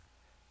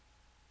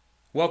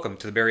Welcome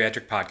to the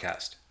Bariatric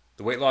Podcast,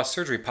 the weight loss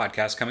surgery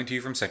podcast coming to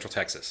you from Central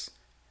Texas.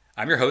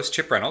 I'm your host,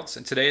 Chip Reynolds,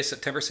 and today is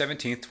September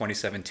 17th,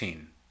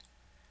 2017.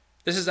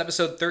 This is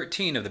episode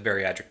 13 of the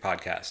Bariatric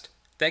Podcast.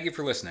 Thank you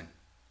for listening.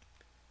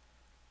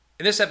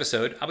 In this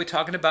episode, I'll be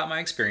talking about my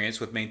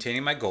experience with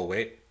maintaining my goal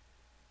weight,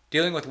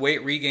 dealing with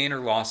weight regain or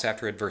loss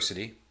after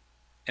adversity,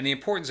 and the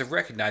importance of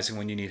recognizing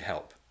when you need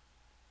help.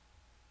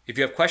 If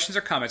you have questions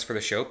or comments for the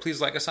show, please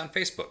like us on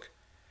Facebook.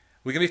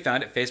 We can be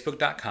found at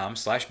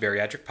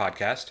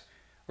facebook.com/bariatricpodcast,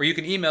 or you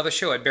can email the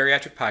show at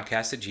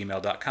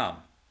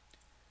bariatricpodcast@gmail.com.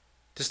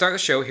 To start the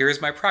show, here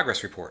is my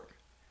progress report.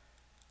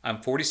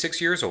 I'm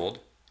 46 years old.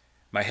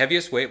 My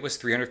heaviest weight was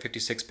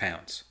 356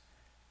 pounds.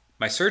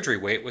 My surgery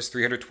weight was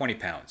 320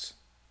 pounds.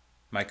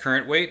 My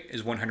current weight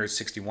is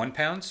 161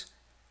 pounds,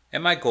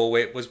 and my goal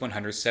weight was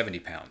 170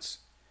 pounds.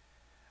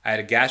 I had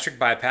a gastric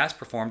bypass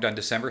performed on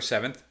December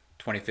 7th,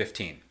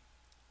 2015.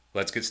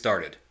 Let's get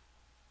started.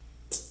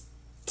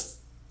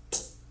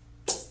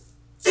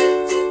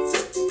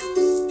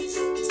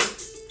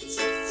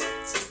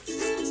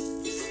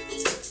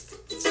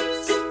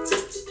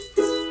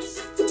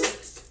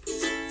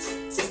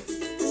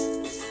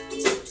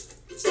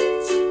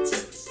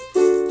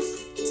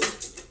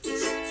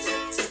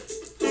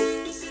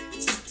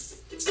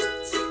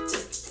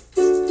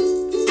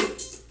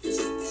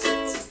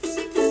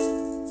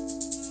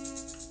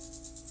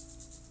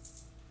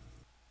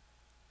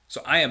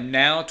 So I am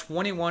now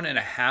 21 and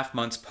a half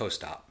months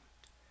post-op.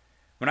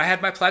 When I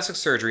had my plastic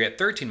surgery at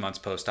 13 months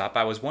post-op,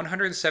 I was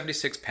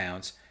 176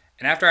 pounds,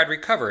 and after I'd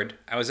recovered,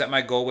 I was at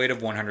my goal weight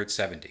of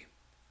 170.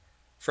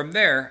 From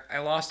there, I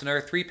lost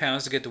another 3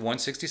 pounds to get to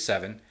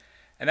 167,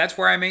 and that's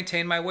where I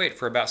maintained my weight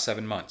for about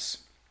 7 months.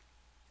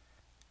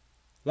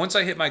 Once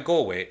I hit my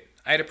goal weight,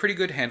 I had a pretty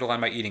good handle on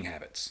my eating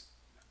habits.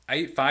 I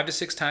eat 5 to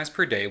 6 times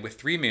per day with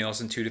 3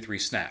 meals and 2 to 3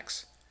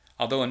 snacks,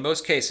 although in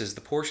most cases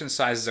the portion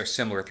sizes are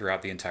similar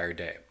throughout the entire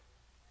day.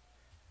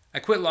 I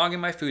quit logging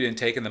my food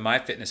intake in the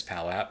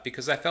MyFitnessPal app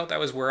because I felt I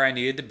was where I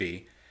needed to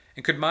be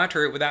and could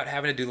monitor it without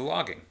having to do the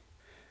logging.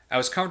 I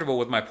was comfortable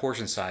with my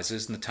portion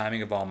sizes and the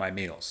timing of all my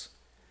meals.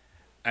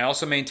 I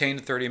also maintained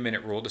the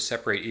 30-minute rule to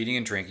separate eating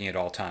and drinking at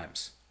all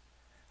times.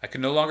 I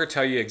could no longer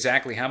tell you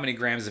exactly how many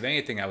grams of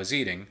anything I was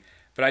eating,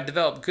 but I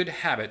developed good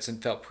habits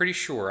and felt pretty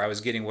sure I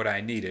was getting what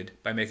I needed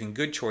by making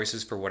good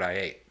choices for what I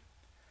ate.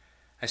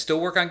 I still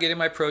work on getting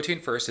my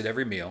protein first at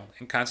every meal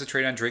and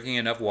concentrate on drinking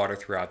enough water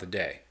throughout the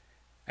day.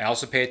 I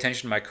also pay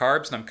attention to my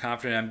carbs, and I'm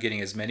confident I'm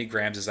getting as many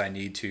grams as I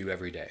need to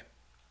every day.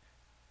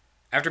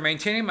 After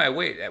maintaining my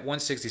weight at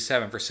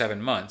 167 for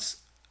 7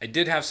 months, I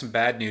did have some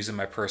bad news in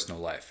my personal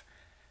life.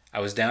 I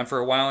was down for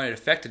a while and it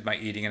affected my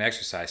eating and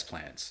exercise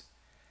plans.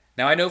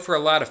 Now I know for a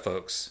lot of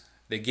folks,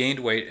 they gained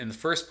weight in the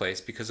first place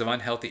because of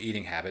unhealthy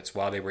eating habits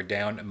while they were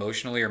down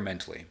emotionally or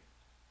mentally.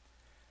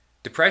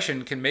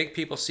 Depression can make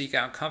people seek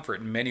out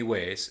comfort in many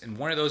ways, and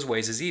one of those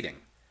ways is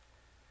eating.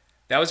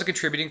 That was a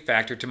contributing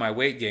factor to my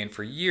weight gain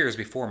for years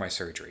before my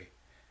surgery.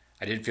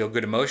 I didn't feel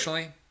good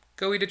emotionally?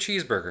 Go eat a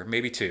cheeseburger,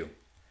 maybe 2.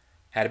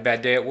 Had a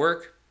bad day at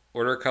work?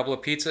 Order a couple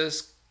of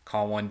pizzas,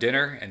 call one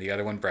dinner and the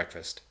other one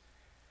breakfast.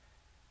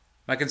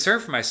 My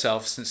concern for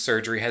myself since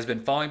surgery has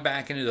been falling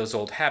back into those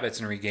old habits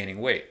and regaining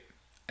weight.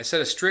 I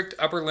set a strict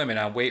upper limit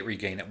on weight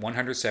regain at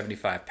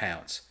 175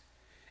 pounds.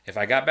 If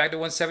I got back to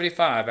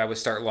 175, I would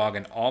start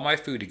logging all my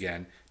food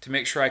again to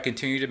make sure I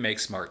continue to make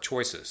smart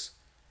choices.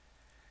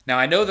 Now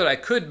I know that I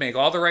could make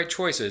all the right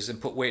choices and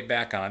put weight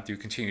back on through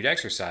continued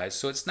exercise,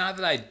 so it's not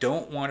that I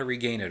don't want to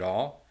regain it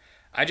all.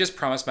 I just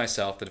promised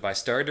myself that if I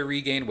started to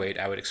regain weight,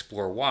 I would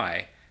explore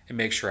why and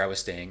make sure I was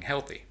staying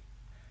healthy.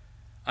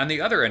 On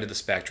the other end of the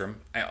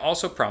spectrum, I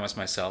also promised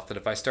myself that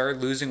if I started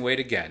losing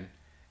weight again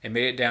and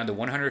made it down to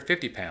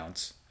 150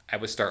 pounds, I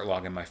would start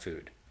logging my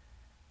food.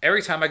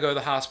 Every time I go to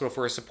the hospital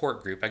for a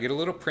support group, I get a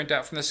little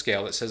printout from the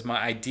scale that says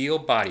my ideal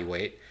body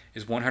weight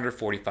is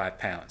 145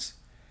 pounds.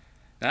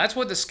 Now that's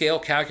what the scale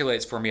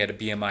calculates for me at a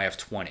BMI of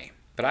 20,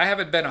 but I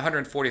haven't been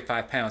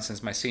 145 pounds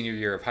since my senior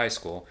year of high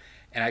school,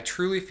 and I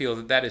truly feel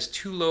that that is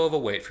too low of a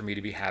weight for me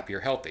to be happy or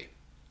healthy.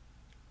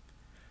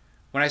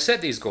 When I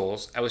set these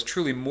goals, I was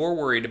truly more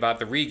worried about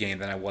the regain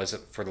than I was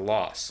for the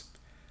loss.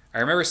 I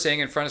remember saying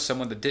in front of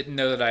someone that didn't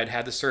know that I had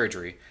had the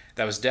surgery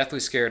that I was deathly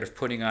scared of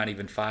putting on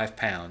even 5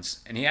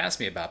 pounds, and he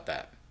asked me about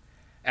that.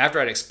 After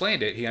I'd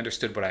explained it, he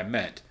understood what I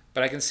meant,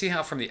 but I can see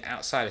how from the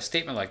outside a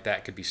statement like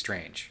that could be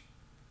strange.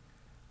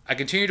 I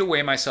continue to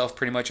weigh myself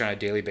pretty much on a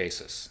daily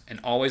basis,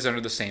 and always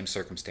under the same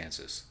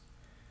circumstances.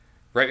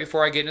 Right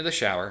before I get into the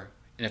shower,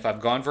 and if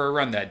I've gone for a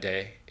run that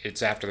day,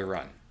 it's after the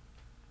run.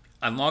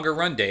 On longer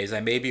run days,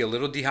 I may be a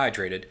little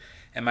dehydrated,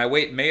 and my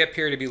weight may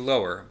appear to be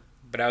lower,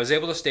 but I was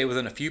able to stay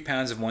within a few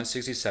pounds of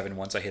 167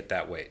 once I hit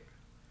that weight.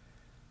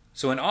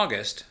 So in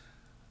August,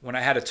 when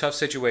I had a tough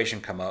situation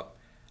come up,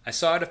 I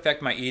saw it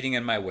affect my eating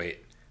and my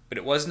weight, but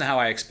it wasn't how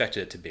I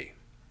expected it to be.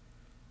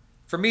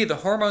 For me, the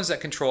hormones that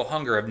control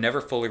hunger have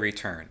never fully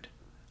returned.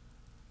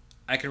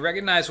 I can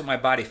recognize what my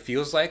body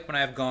feels like when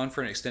I have gone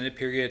for an extended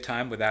period of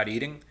time without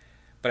eating,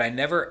 but I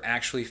never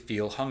actually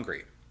feel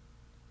hungry.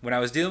 When I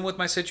was dealing with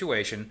my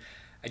situation,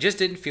 I just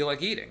didn't feel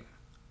like eating.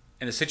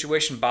 and the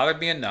situation bothered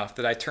me enough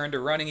that I turned to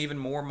running even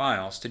more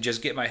miles to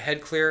just get my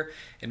head clear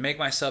and make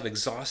myself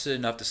exhausted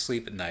enough to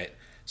sleep at night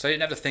so I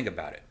didn't have to think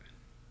about it.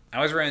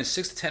 I was running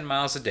 6 to 10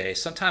 miles a day,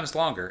 sometimes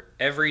longer,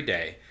 every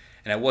day,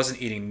 and I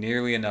wasn't eating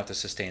nearly enough to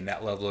sustain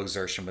that level of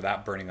exertion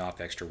without burning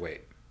off extra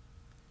weight.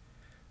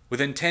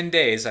 Within 10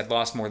 days, I'd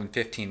lost more than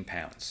 15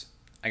 pounds.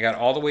 I got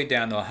all the way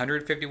down to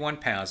 151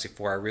 pounds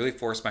before I really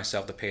forced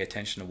myself to pay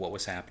attention to what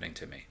was happening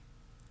to me.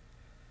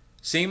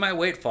 Seeing my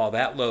weight fall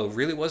that low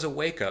really was a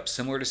wake-up,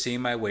 similar to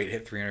seeing my weight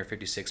hit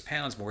 356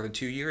 pounds more than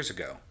 2 years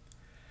ago.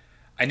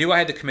 I knew I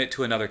had to commit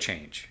to another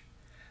change.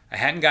 I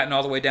hadn't gotten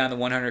all the way down to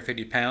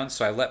 150 pounds,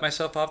 so I let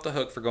myself off the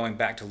hook for going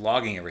back to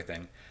logging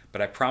everything,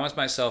 but I promised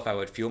myself I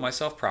would fuel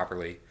myself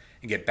properly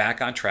and get back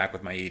on track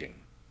with my eating.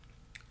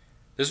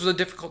 This was a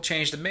difficult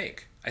change to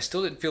make. I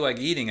still didn't feel like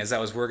eating as I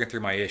was working through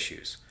my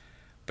issues,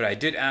 but I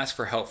did ask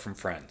for help from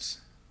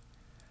friends.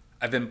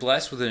 I've been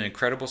blessed with an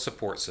incredible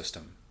support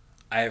system.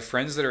 I have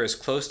friends that are as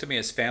close to me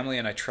as family,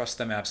 and I trust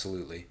them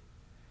absolutely.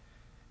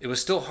 It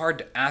was still hard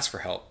to ask for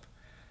help.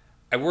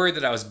 I worried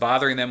that I was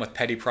bothering them with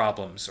petty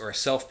problems or a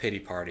self-pity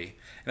party,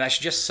 and I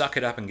should just suck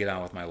it up and get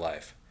on with my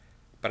life.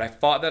 But I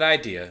fought that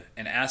idea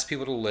and asked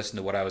people to listen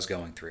to what I was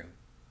going through.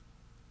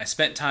 I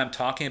spent time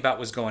talking about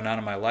what was going on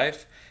in my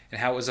life and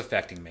how it was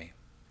affecting me.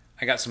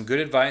 I got some good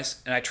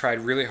advice, and I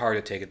tried really hard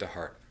to take it to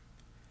heart.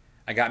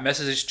 I got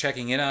messages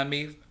checking in on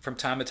me from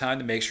time to time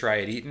to make sure I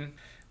had eaten.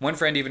 One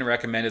friend even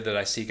recommended that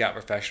I seek out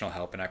professional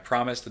help, and I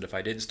promised that if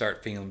I didn't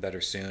start feeling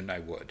better soon, I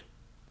would.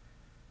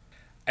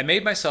 I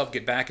made myself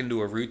get back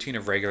into a routine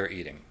of regular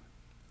eating.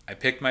 I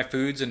picked my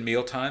foods and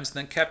meal times and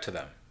then kept to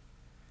them.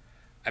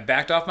 I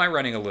backed off my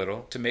running a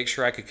little to make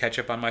sure I could catch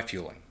up on my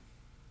fueling.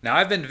 Now,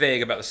 I've been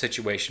vague about the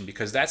situation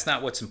because that's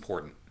not what's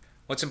important.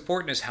 What's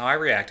important is how I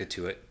reacted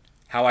to it,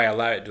 how I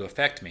allowed it to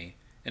affect me,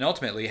 and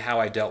ultimately how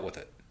I dealt with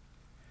it.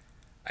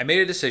 I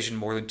made a decision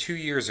more than 2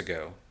 years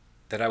ago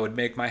that I would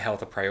make my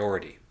health a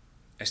priority.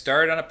 I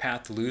started on a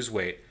path to lose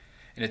weight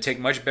and to take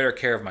much better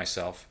care of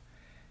myself,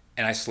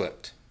 and I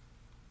slipped.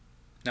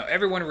 Now,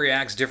 everyone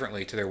reacts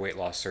differently to their weight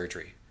loss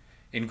surgery.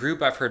 In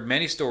group, I've heard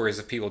many stories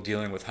of people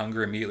dealing with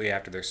hunger immediately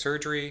after their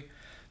surgery.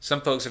 Some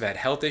folks have had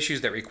health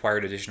issues that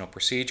required additional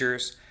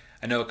procedures.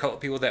 I know a couple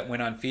people that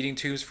went on feeding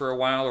tubes for a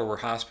while or were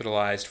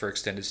hospitalized for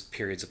extended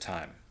periods of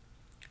time.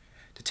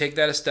 To take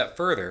that a step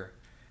further,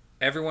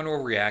 everyone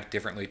will react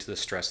differently to the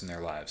stress in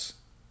their lives,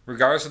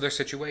 regardless of their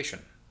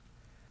situation.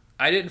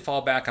 I didn't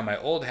fall back on my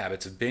old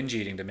habits of binge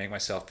eating to make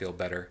myself feel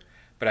better,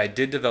 but I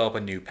did develop a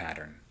new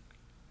pattern.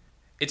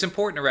 It's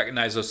important to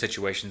recognize those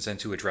situations and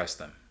to address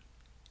them.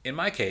 In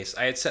my case,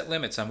 I had set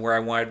limits on where I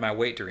wanted my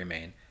weight to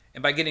remain,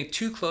 and by getting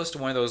too close to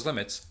one of those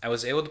limits, I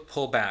was able to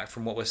pull back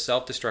from what was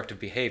self-destructive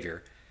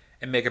behavior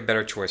and make a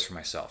better choice for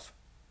myself.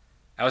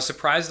 I was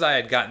surprised that I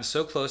had gotten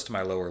so close to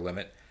my lower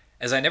limit,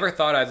 as I never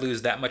thought I'd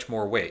lose that much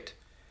more weight,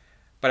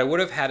 but I would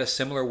have had a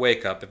similar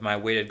wake-up if my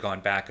weight had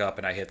gone back up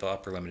and I hit the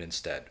upper limit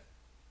instead.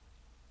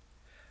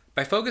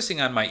 By focusing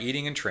on my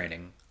eating and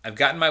training, I've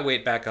gotten my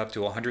weight back up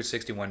to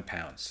 161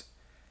 pounds.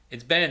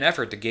 It's been an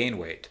effort to gain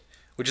weight,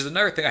 which is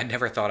another thing I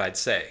never thought I'd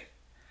say.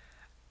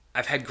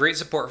 I've had great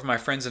support from my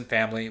friends and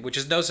family, which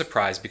is no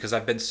surprise because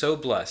I've been so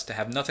blessed to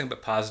have nothing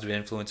but positive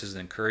influences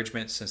and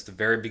encouragement since the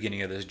very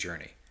beginning of this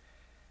journey.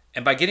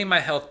 And by getting my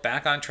health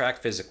back on track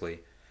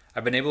physically,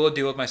 I've been able to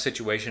deal with my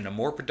situation in a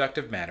more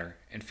productive manner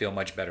and feel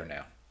much better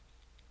now.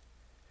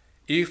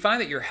 If you find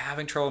that you're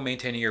having trouble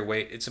maintaining your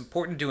weight, it's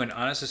important to do an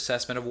honest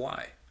assessment of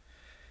why.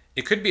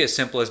 It could be as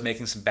simple as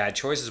making some bad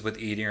choices with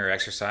eating or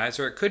exercise,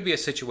 or it could be a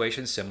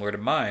situation similar to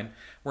mine,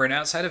 where an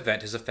outside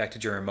event has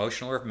affected your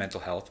emotional or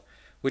mental health,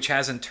 which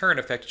has in turn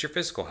affected your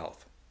physical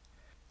health.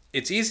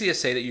 It's easy to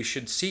say that you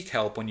should seek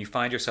help when you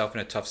find yourself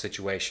in a tough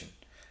situation,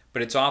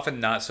 but it's often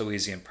not so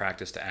easy in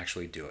practice to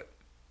actually do it.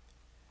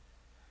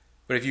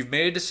 But if you've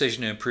made a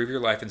decision to improve your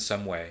life in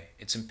some way,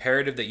 it's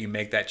imperative that you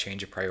make that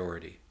change a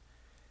priority.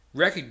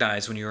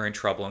 Recognize when you are in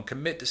trouble and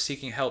commit to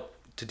seeking help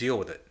to deal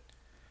with it.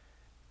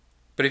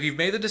 But if you've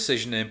made the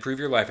decision to improve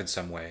your life in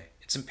some way,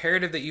 it's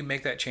imperative that you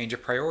make that change a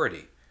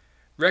priority.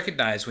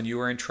 Recognize when you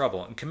are in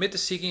trouble and commit to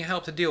seeking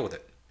help to deal with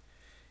it.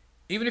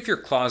 Even if you're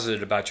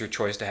closeted about your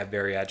choice to have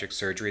bariatric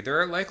surgery, there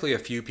are likely a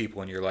few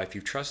people in your life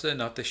you've trusted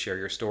enough to share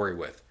your story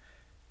with.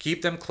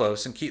 Keep them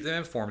close and keep them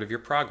informed of your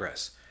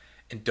progress,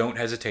 and don't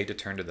hesitate to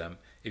turn to them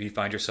if you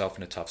find yourself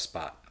in a tough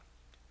spot.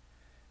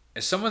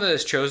 As someone that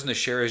has chosen to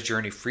share his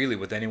journey freely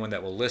with anyone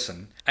that will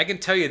listen, I can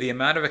tell you the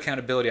amount of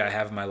accountability I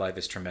have in my life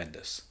is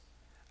tremendous.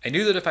 I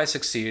knew that if I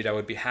succeeded, I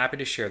would be happy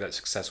to share that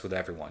success with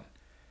everyone.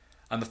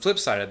 On the flip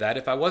side of that,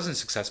 if I wasn't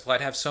successful, I'd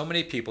have so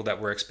many people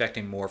that were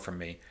expecting more from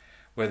me,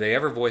 whether they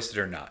ever voiced it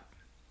or not.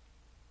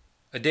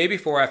 A day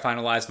before I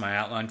finalized my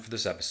outline for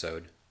this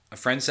episode, a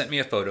friend sent me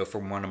a photo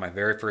from one of my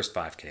very first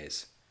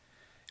 5Ks.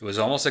 It was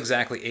almost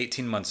exactly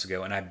 18 months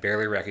ago, and I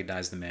barely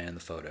recognized the man in the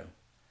photo.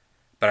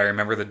 But I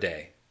remember the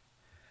day.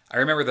 I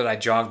remember that I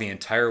jogged the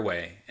entire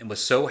way and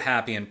was so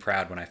happy and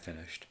proud when I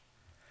finished.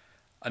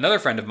 Another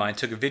friend of mine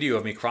took a video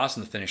of me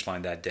crossing the finish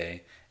line that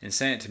day and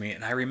sent it to me,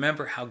 and I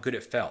remember how good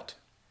it felt.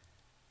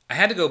 I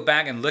had to go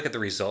back and look at the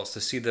results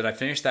to see that I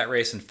finished that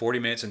race in 40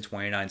 minutes and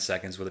 29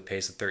 seconds with a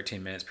pace of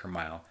 13 minutes per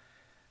mile,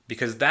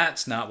 because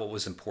that's not what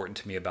was important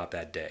to me about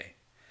that day.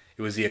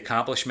 It was the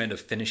accomplishment of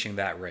finishing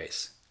that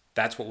race.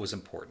 That's what was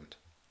important.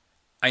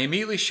 I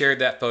immediately shared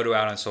that photo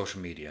out on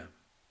social media.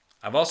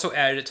 I've also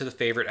added it to the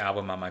favorite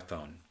album on my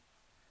phone.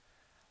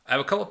 I have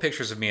a couple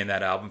pictures of me in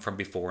that album from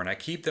before, and I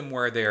keep them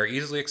where they are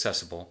easily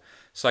accessible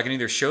so I can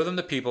either show them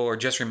to people or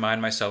just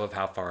remind myself of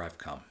how far I've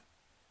come.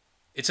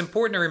 It's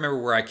important to remember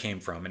where I came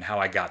from and how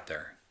I got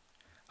there.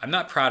 I'm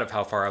not proud of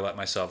how far I let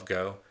myself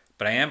go,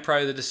 but I am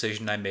proud of the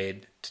decision I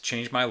made to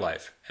change my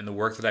life and the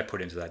work that I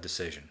put into that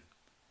decision.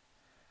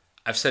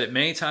 I've said it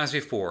many times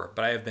before,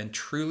 but I have been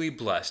truly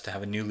blessed to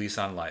have a new lease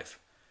on life.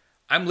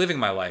 I'm living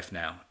my life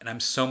now, and I'm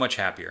so much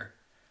happier.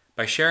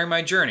 By sharing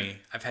my journey,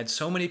 I've had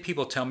so many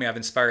people tell me I've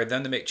inspired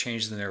them to make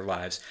changes in their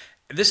lives,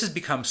 and this has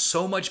become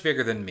so much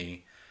bigger than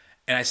me,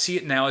 and I see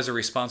it now as a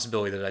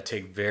responsibility that I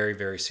take very,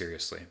 very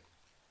seriously.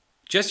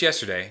 Just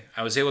yesterday,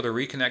 I was able to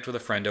reconnect with a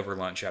friend over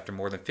lunch after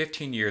more than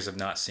 15 years of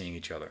not seeing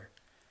each other.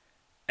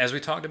 As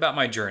we talked about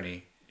my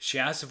journey, she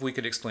asked if we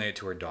could explain it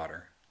to her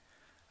daughter.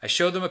 I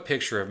showed them a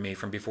picture of me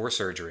from before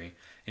surgery,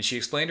 and she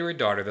explained to her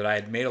daughter that I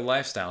had made a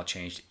lifestyle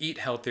change to eat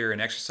healthier and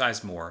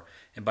exercise more,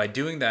 and by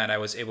doing that I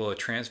was able to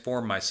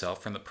transform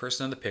myself from the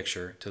person in the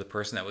picture to the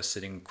person that was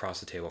sitting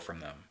across the table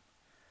from them.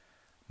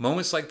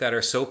 Moments like that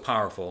are so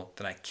powerful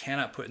that I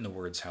cannot put into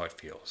words how it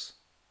feels.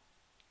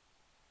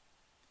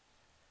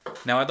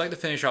 Now I'd like to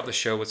finish off the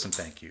show with some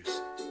thank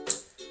yous.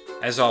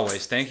 As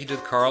always, thank you to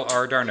the Carl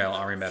R. Darnell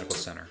Army Medical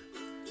Center.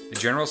 The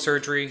general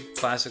surgery,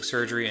 plastic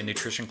surgery, and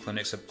nutrition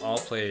clinics have all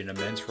played an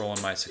immense role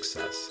in my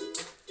success.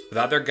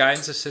 Without their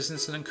guidance,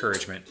 assistance, and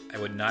encouragement, I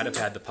would not have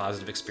had the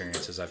positive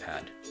experiences I've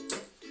had.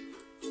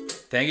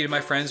 Thank you to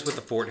my friends with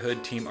the Fort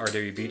Hood Team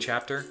RWB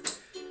chapter.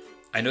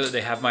 I know that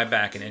they have my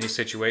back in any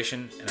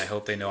situation, and I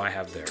hope they know I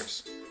have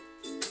theirs.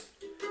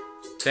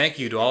 Thank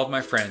you to all of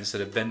my friends that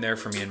have been there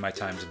for me in my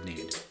times of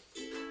need.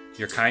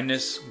 Your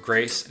kindness,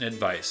 grace, and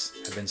advice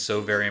have been so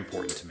very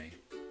important to me.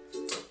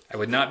 I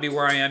would not be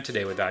where I am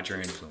today without your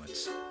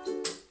influence.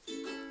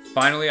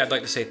 Finally, I'd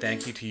like to say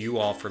thank you to you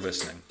all for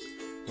listening.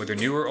 Whether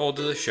new or old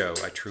to the show,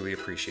 I truly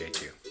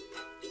appreciate you.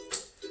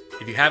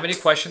 If you have any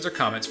questions or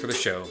comments for the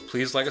show,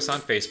 please like us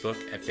on Facebook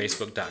at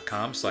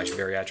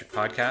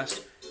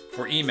facebook.com/bariatricpodcast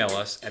or email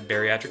us at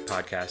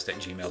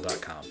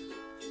bariatricpodcast@gmail.com.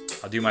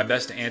 I'll do my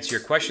best to answer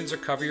your questions or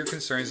cover your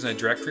concerns in a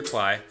direct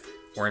reply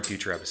or in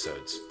future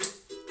episodes.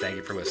 Thank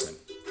you for listening.